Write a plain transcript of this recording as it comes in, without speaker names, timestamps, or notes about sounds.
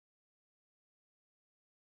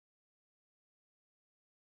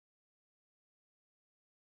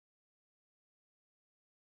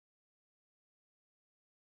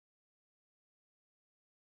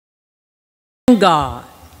God.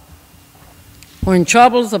 When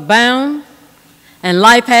troubles abound and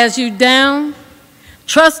life has you down,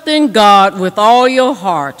 trust in God with all your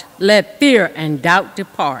heart. Let fear and doubt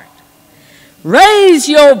depart. Raise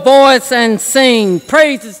your voice and sing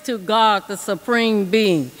praises to God, the supreme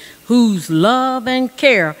being, whose love and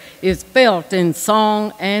care is felt in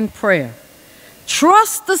song and prayer.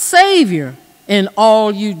 Trust the Savior in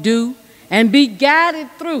all you do and be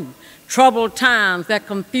guided through troubled times that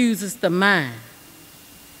confuses the mind.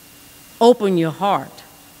 Open your heart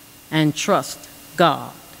and trust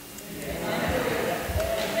God.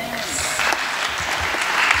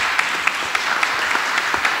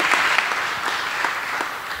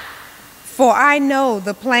 For I know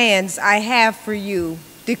the plans I have for you,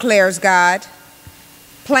 declares God,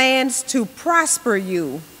 plans to prosper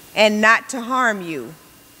you and not to harm you,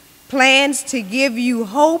 plans to give you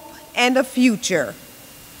hope and a future.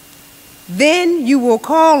 Then you will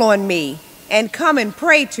call on me and come and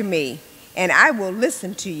pray to me, and I will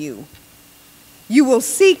listen to you. You will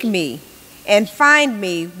seek me and find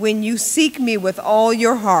me when you seek me with all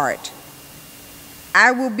your heart.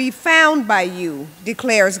 I will be found by you,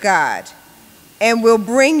 declares God, and will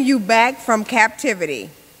bring you back from captivity.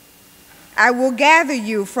 I will gather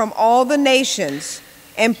you from all the nations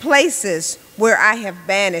and places where I have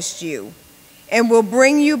banished you, and will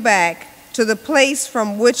bring you back to the place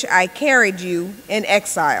from which I carried you in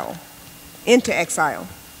exile, into exile.